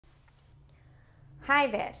Hi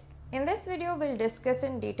there. In this video, we'll discuss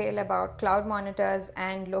in detail about cloud monitors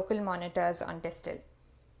and local monitors on Distil.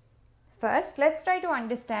 First, let's try to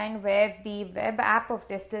understand where the web app of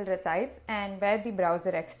Distil resides and where the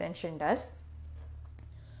browser extension does.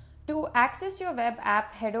 To access your web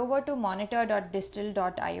app, head over to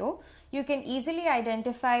monitor.distil.io. You can easily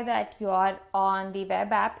identify that you are on the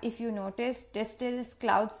web app if you notice Distil's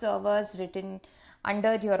cloud servers written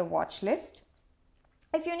under your watch list.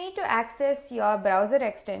 If you need to access your browser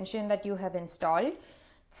extension that you have installed,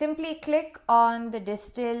 simply click on the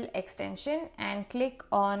Distil extension and click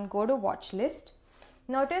on Go to Watch List.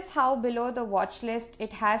 Notice how below the watch list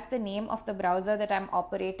it has the name of the browser that I'm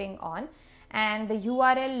operating on, and the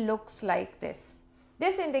URL looks like this.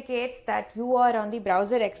 This indicates that you are on the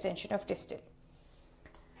browser extension of Distil.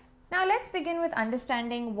 Now let's begin with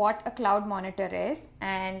understanding what a cloud monitor is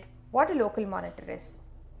and what a local monitor is.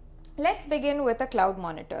 Let's begin with a cloud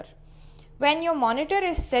monitor. When your monitor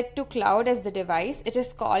is set to cloud as the device, it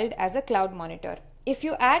is called as a cloud monitor. If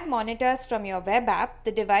you add monitors from your web app,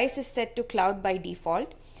 the device is set to cloud by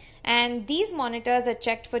default, and these monitors are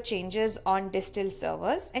checked for changes on Distil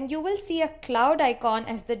servers, and you will see a cloud icon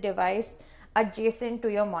as the device adjacent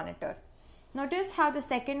to your monitor. Notice how the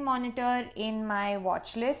second monitor in my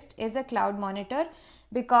watch list is a cloud monitor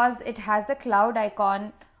because it has a cloud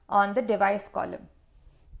icon on the device column.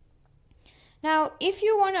 Now, if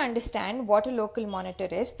you want to understand what a local monitor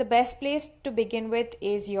is, the best place to begin with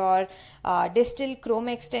is your Distil Chrome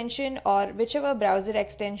extension or whichever browser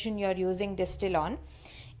extension you're using Distil on.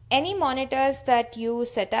 Any monitors that you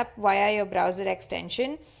set up via your browser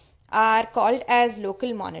extension are called as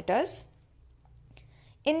local monitors.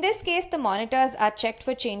 In this case, the monitors are checked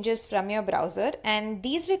for changes from your browser, and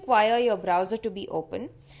these require your browser to be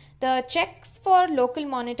open. The checks for local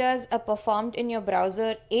monitors are performed in your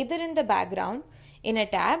browser either in the background, in a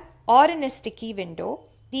tab, or in a sticky window.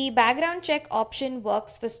 The background check option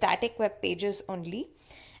works for static web pages only,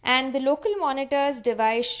 and the local monitor's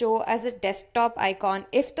device show as a desktop icon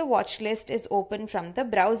if the watch list is open from the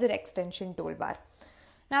browser extension toolbar.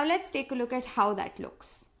 Now let's take a look at how that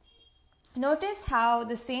looks. Notice how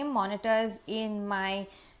the same monitors in my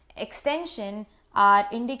extension are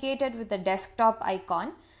indicated with the desktop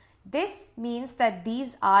icon. This means that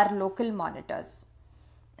these are local monitors.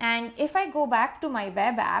 And if I go back to my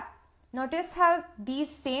web app, notice how these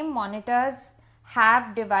same monitors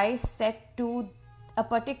have device set to a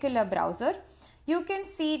particular browser. You can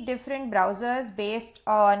see different browsers based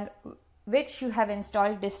on which you have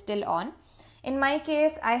installed Distil on. In my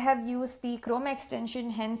case, I have used the Chrome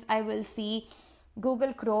extension, hence I will see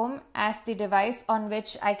Google Chrome as the device on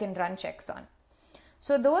which I can run checks on.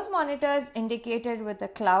 So those monitors indicated with the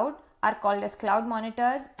cloud are called as cloud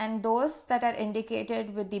monitors, and those that are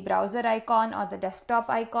indicated with the browser icon or the desktop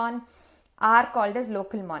icon are called as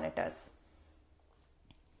local monitors.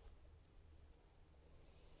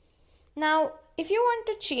 Now, if you want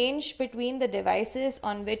to change between the devices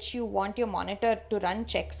on which you want your monitor to run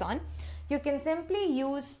checks on, you can simply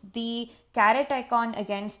use the caret icon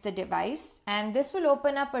against the device, and this will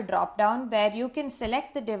open up a drop down where you can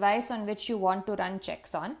select the device on which you want to run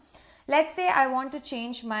checks on. Let's say I want to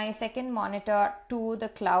change my second monitor to the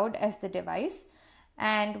cloud as the device,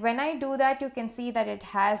 and when I do that, you can see that it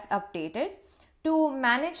has updated. To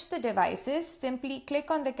manage the devices, simply click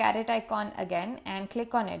on the caret icon again and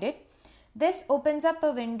click on edit. This opens up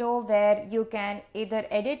a window where you can either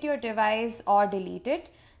edit your device or delete it.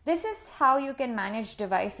 This is how you can manage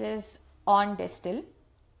devices on Distil.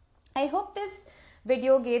 I hope this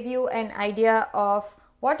video gave you an idea of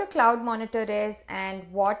what a cloud monitor is and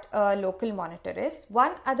what a local monitor is.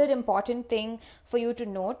 One other important thing for you to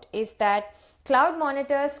note is that cloud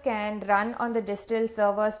monitors can run on the Distil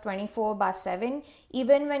servers 24/7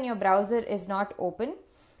 even when your browser is not open.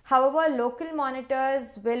 However, local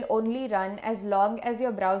monitors will only run as long as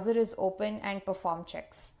your browser is open and perform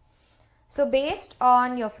checks. So based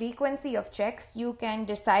on your frequency of checks, you can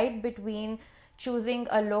decide between choosing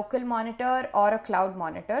a local monitor or a cloud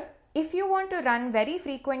monitor. If you want to run very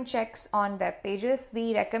frequent checks on web pages,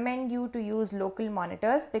 we recommend you to use local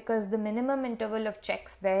monitors because the minimum interval of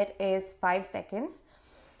checks there is 5 seconds.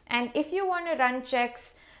 And if you want to run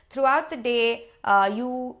checks throughout the day,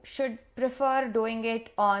 you should prefer doing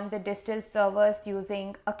it on the Distil servers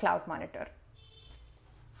using a cloud monitor.